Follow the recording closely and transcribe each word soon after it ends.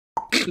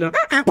The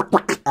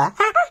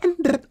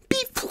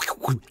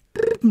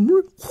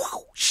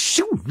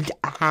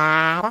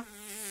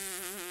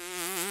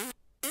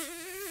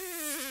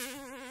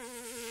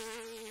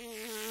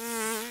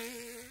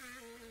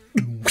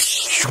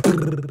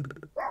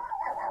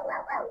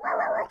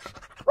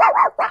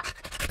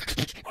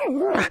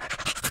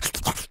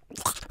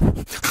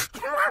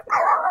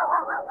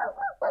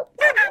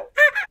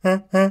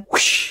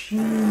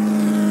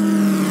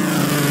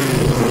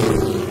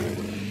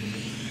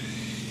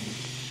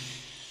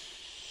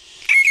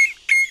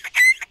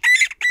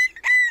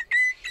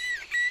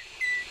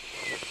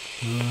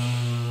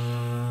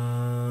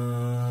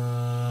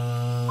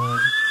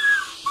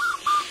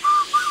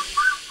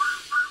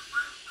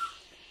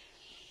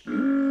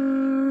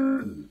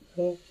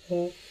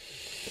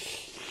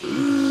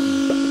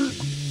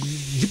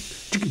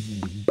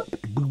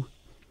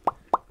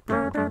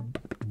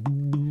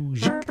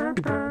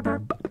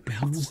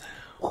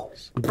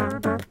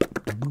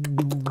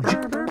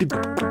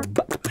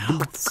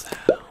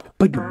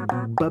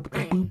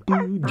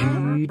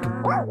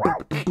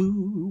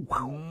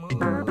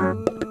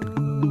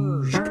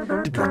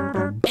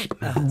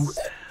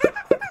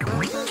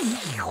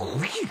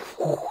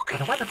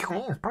weather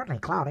today is partly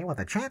cloudy with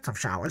a chance of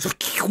showers. It's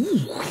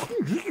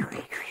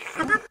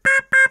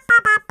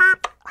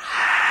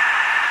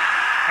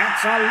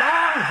a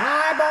long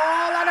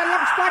highball, and it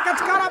looks like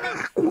it's gonna be...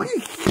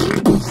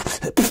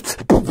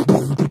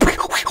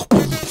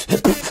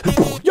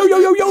 Yo, yo,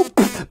 yo, yo!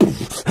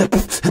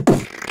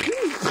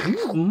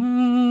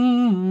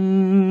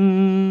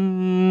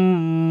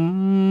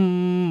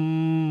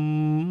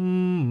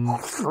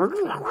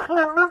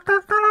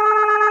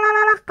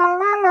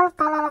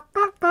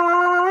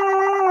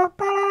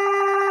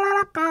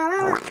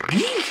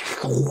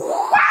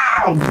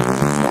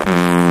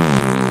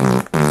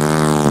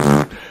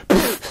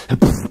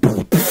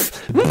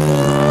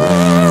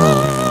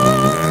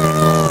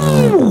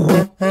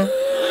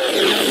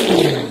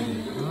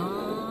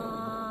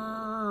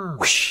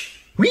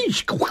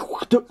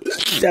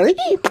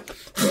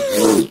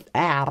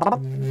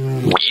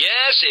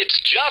 Yes, it's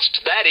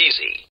just that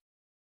easy.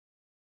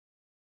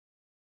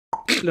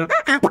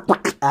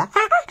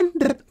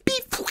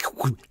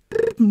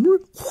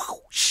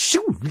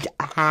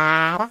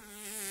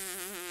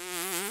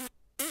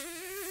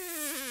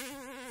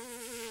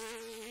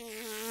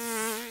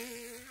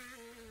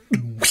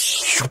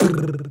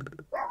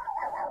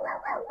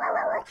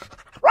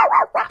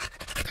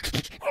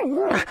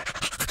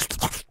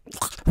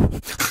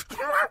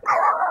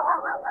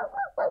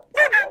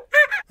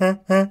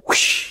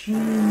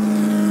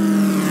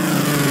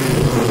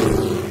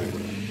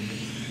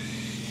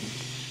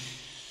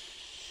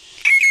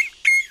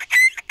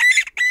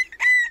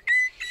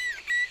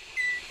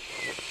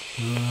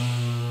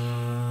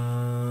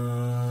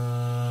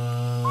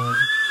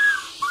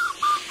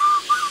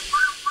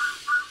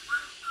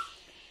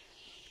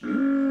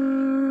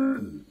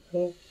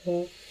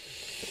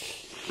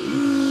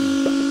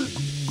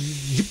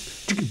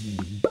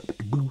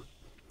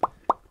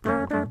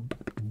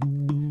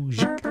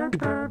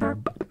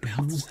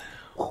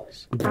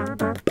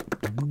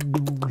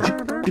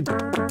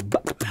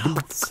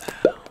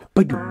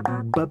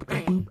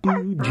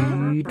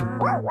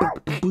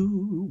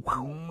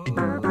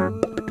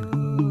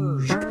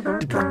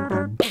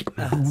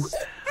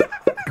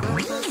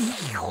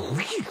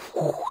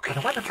 The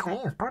weather today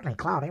is partly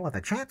cloudy with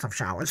a chance of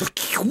showers.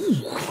 It's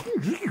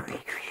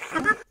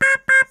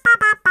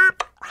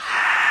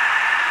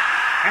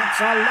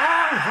a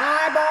long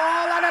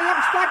highball, and it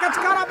looks like it's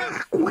gonna be...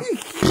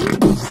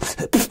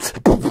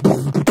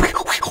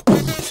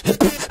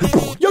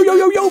 Yo, yo,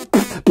 yo, yo!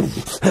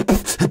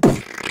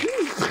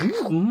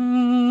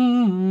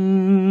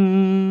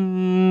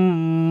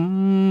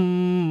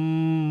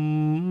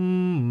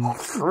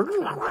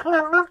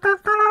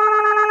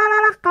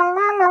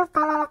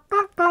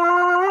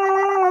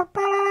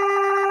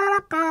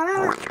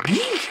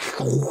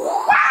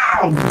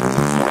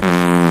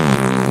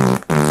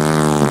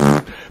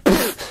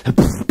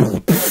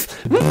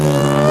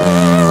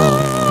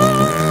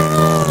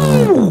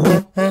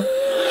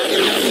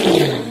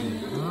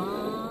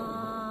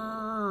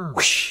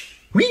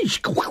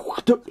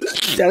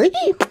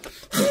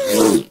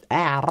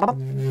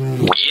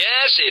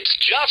 Yes, it's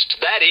just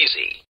that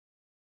easy.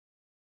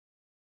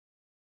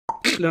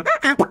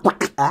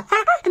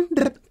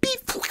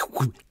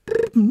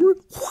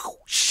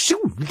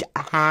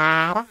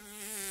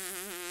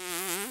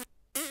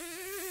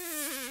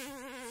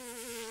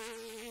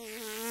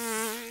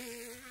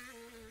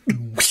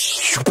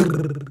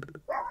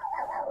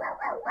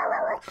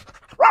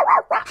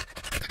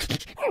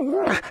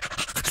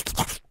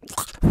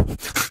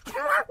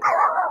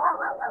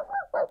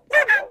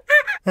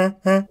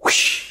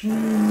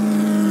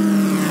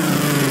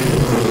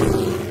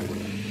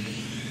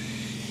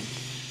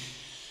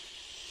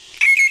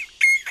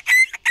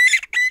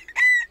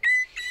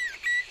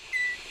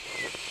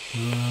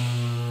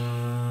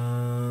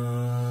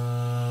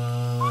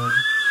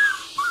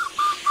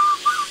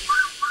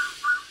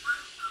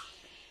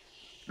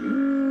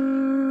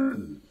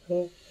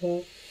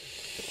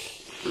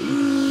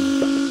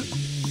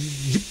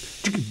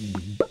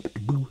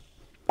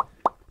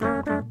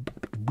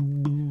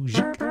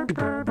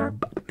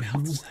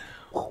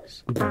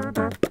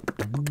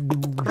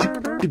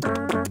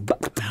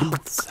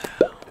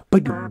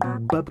 The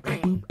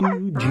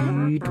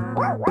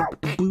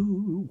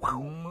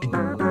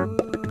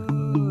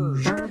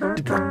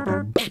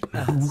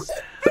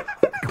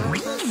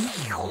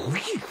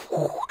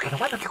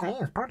weather today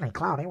is partly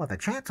cloudy with a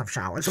chance of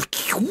showers. It's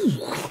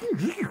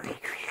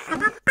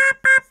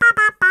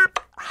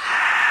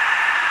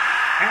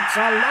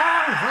a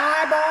long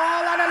high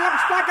ball, and it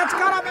looks like it's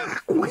gonna be.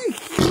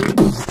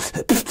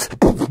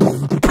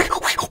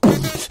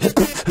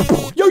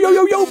 Yo, yo,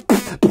 yo, yo!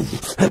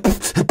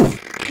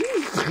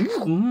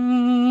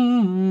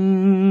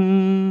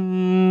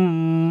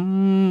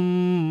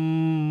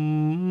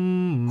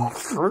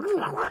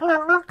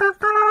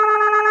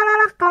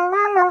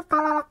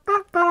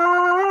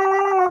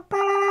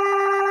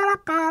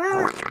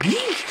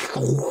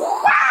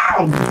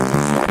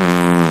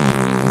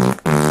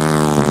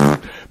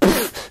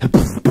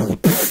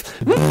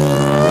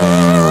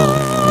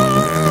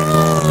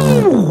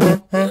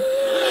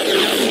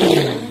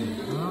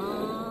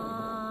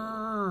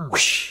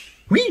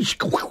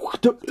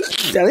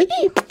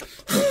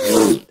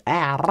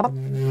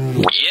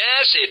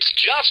 Yes, it's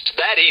just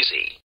that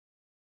easy.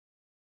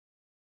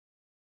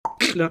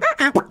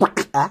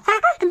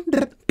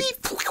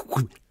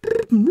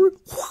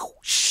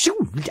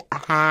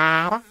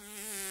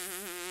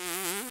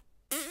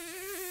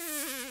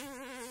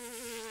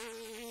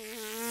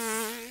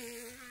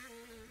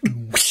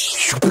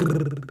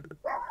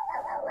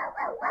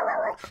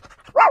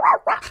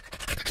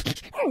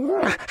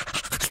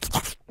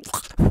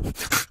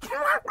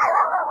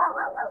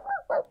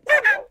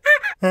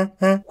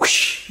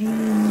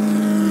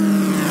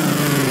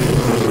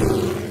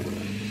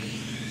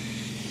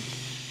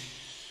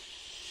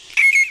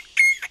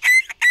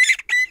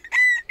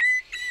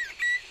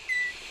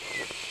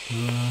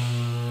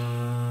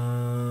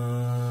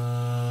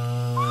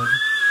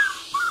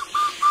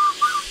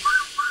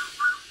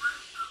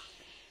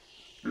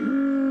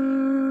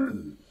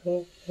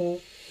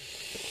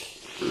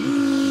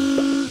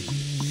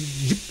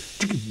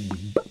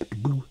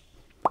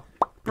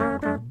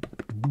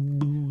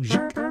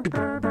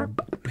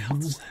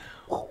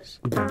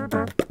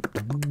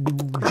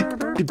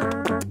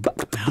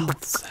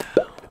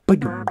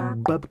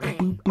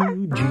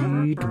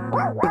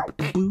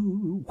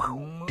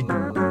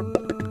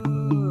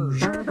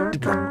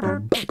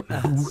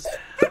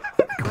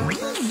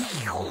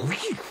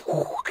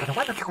 The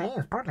weather today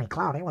is partly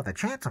cloudy with a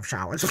chance of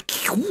showers. It's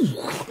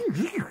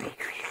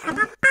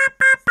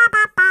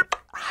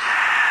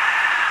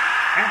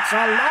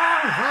a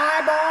long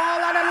high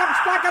ball, and it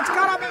looks like it's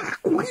gonna be.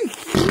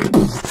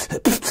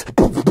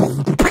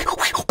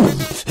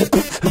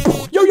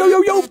 Yo, yo,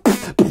 yo, yo!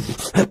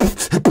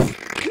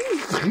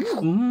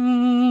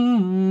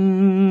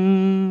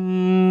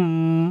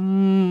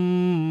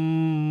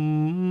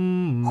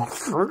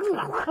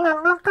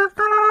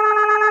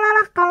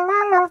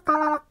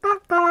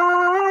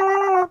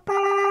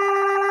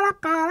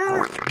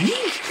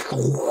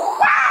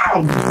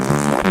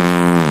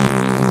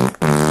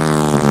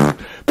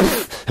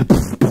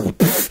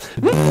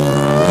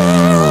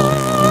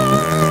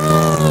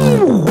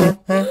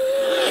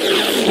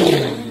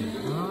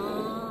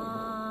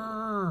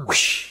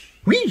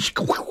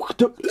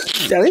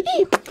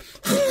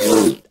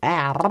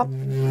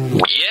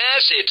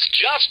 Yes, it's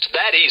just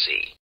that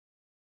easy.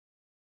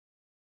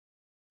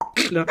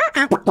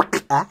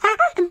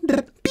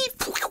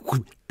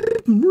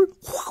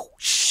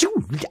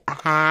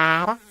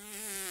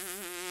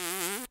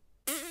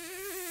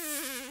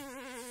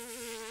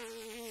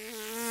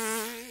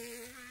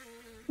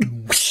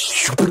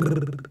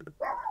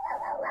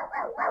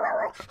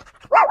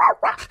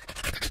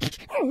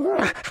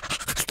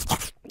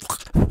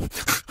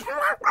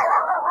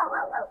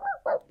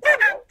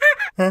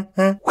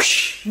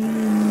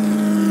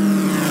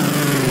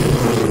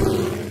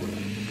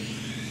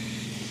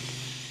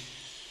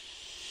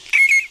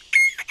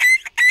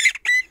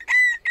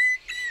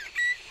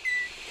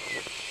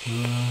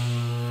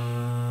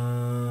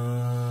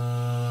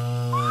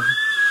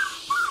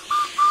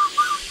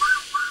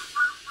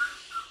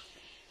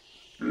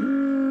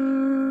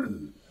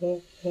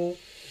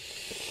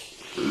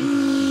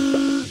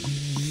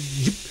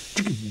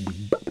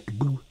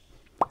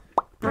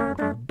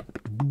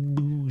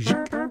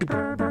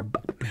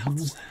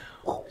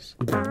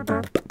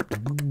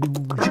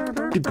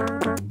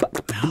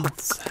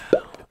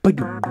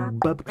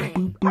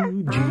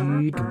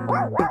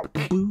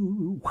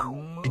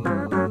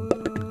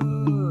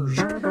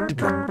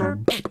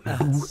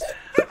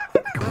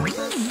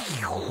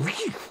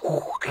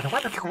 The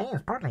weather today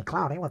is partly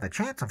cloudy with a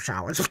chance of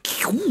showers. It's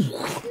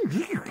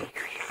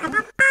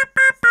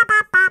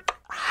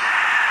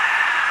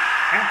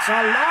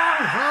a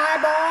long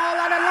high ball,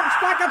 and it looks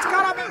like it's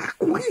gonna be.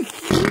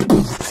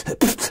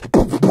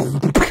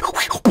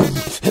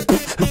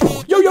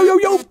 Yo, yo, yo,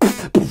 yo!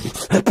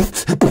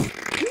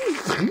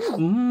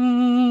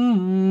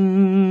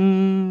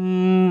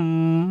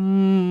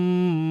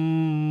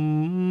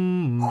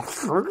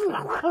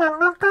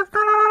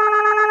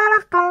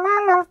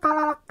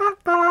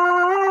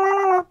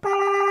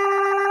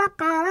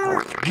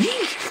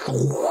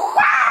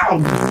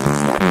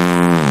 Wow!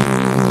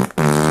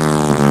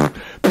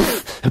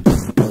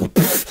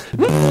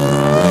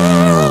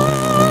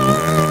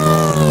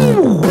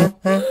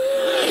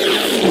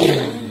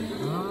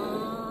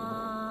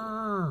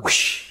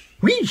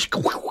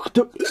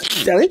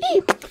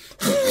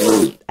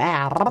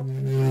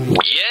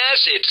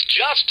 Yes, it's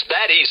just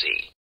that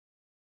easy.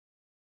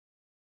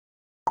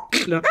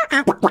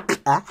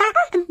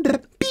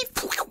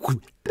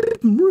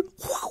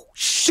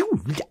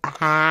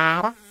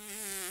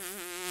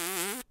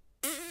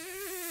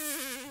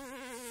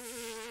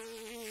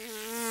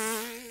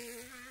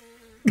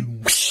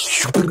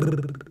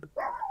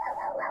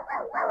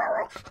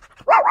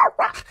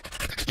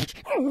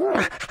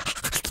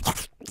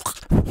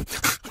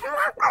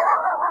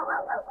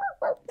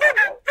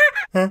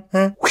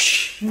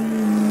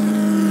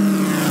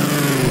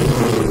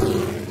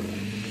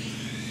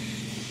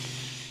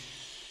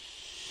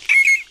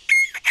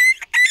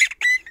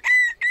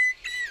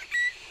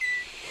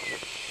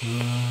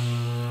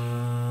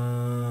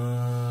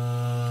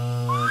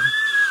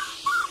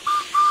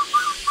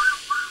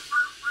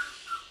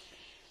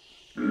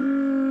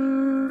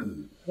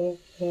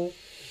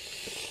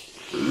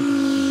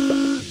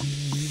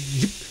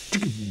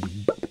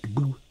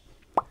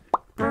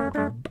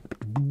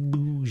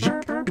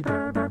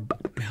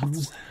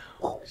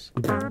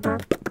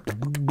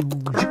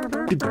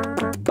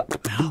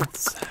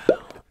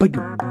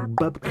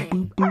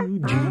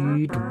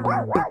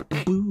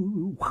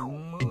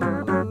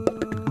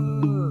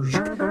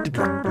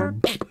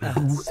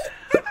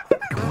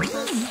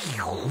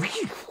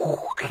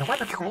 The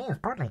weather today is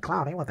partly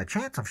cloudy with a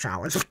chance of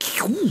showers. It's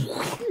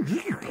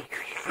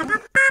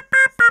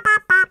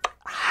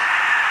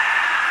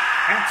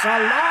a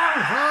long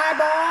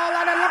highball,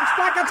 and it looks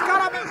like it's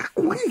gonna be.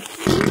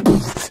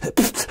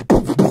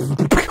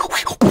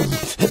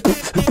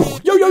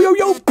 Yo, yo, yo,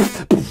 yo!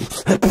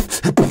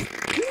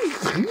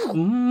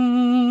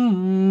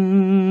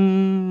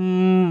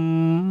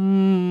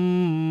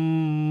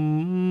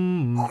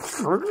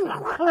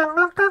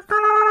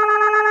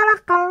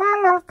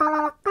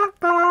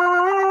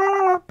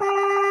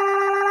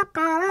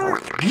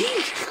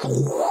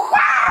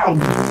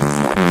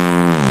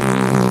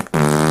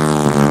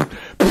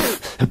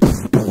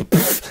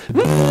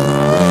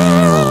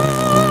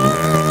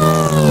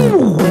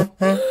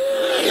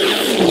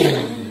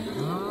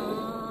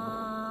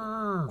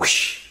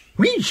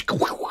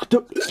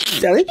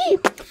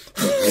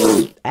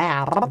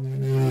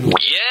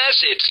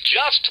 Yes, it's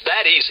just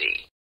that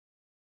easy.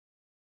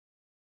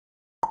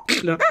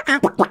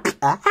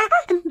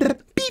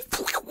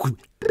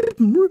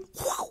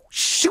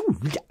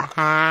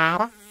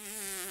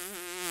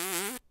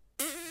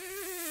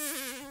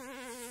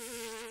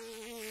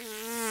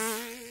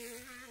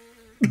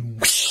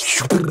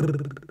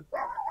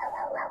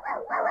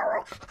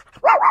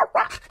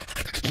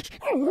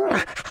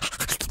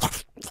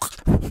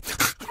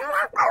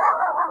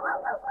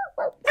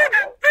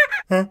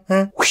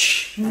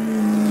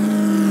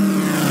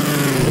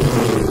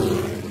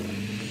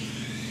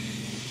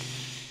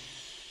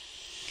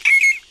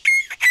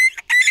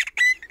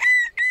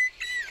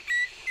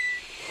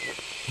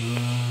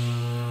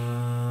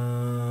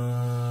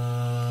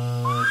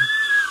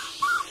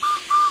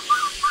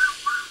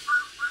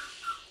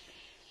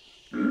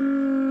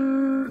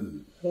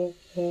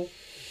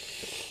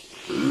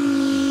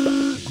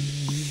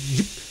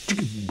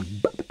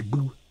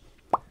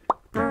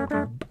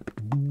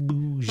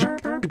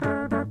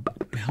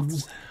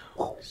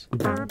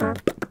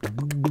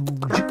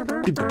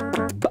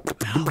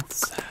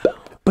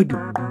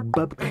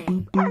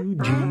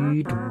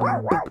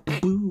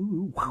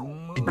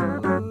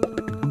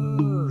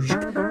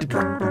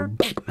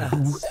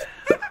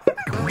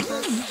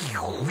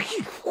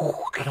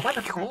 The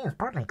weather today is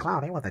partly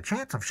cloudy with a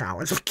chance of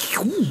showers. It's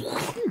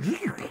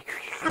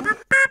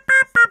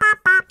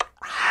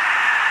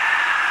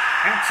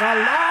a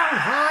long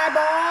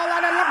highball,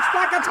 and it looks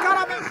like it's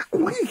gonna be.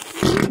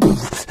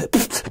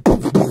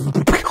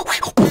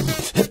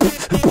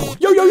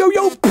 Yo, yo, yo,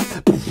 yo!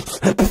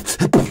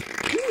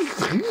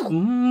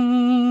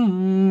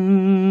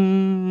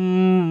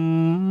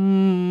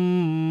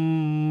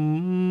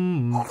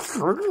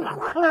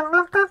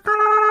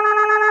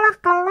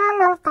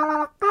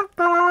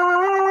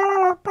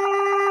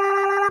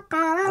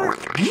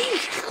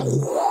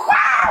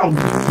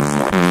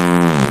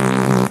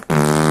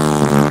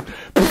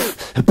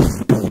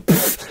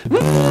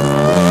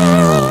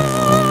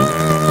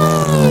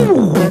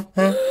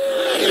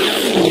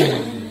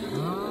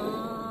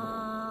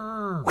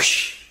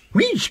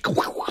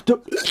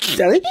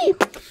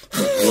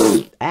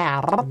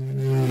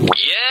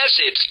 Yes,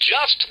 it's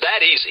just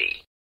that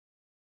easy.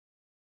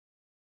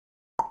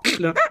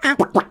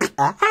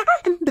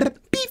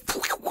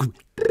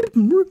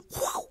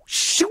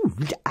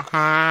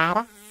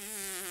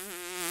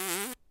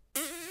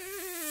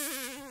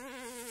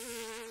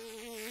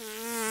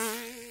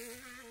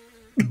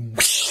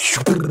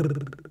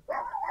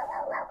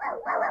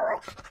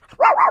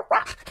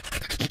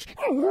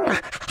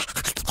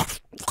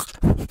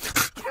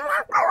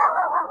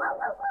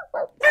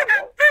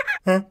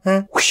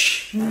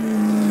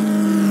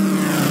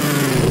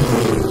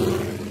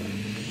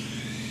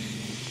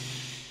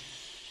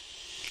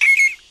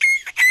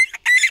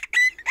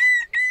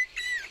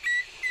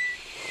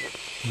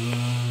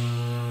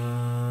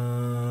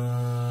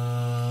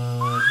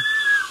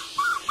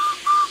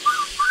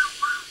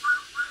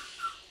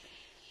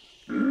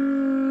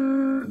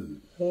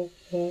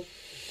 The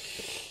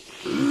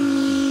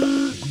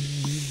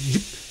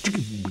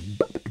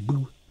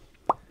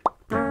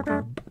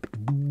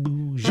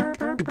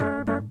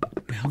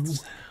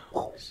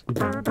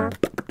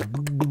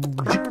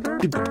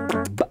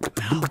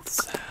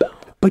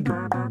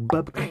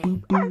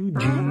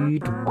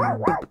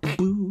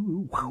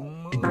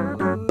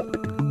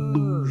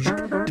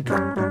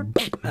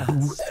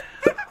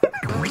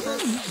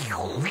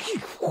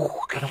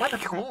weather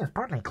today is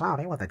partly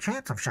cloudy with a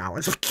chance of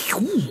showers. It's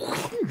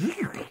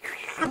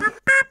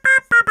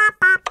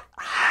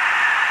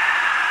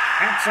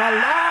a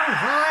long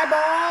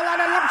highball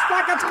and it looks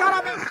like it's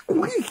gonna be...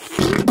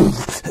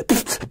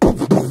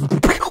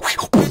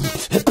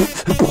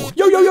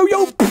 Yo, yo, yo,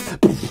 yo!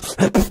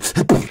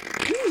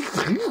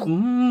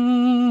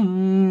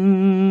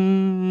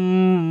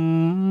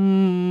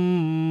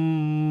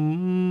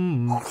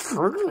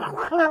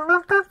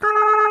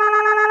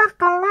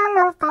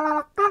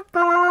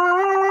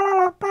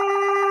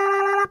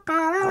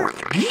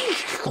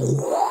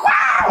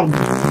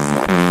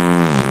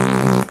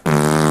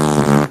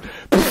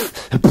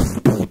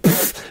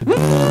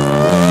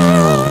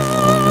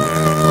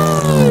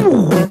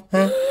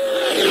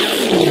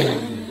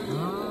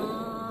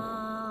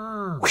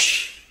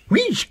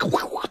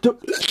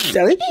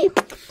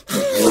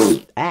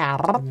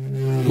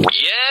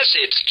 Yes,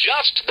 it's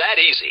just that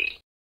easy.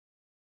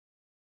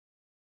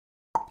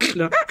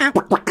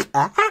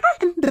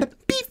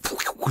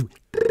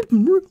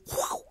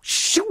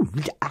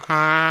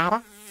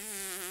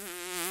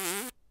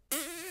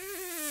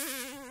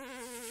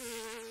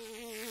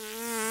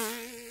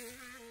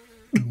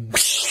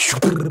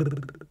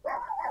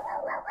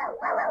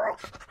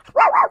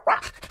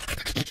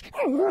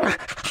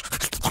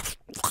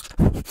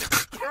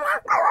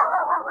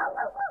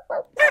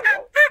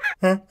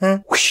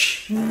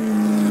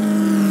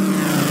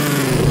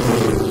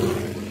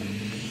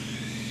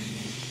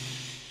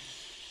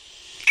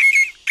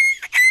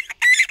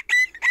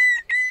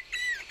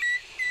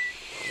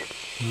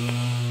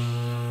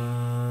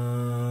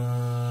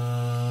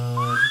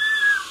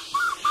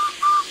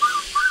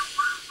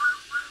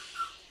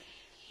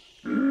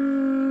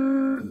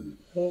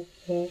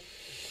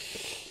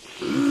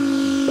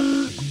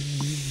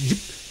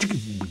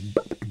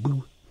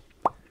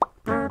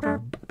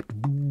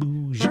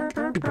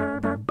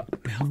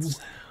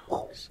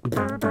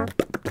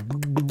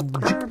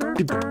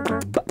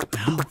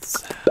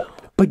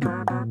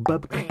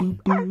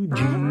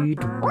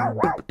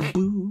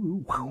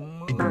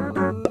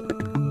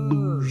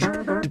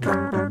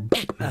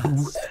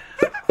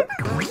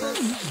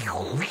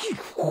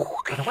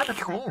 The weather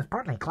today is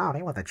partly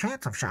cloudy with a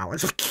chance of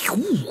showers. It's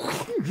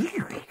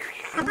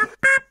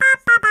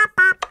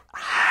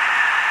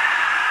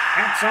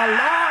a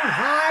long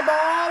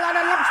highball and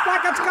it looks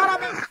like it's gonna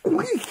be...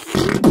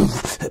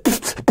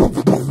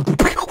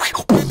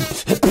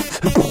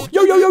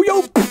 Yo, yo, yo,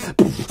 yo!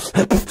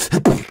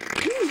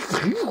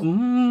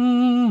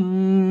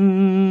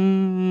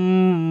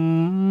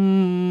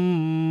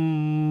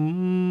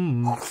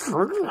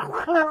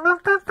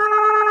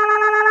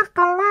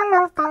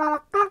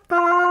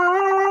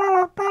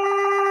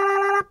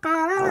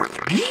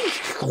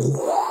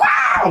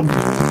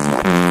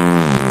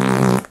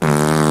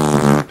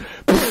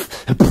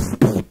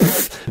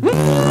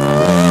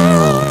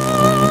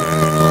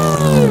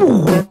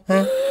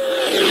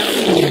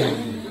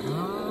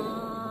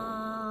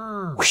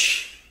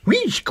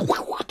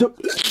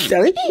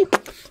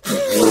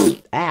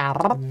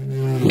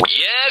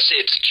 Yes,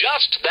 it's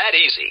just that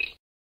easy.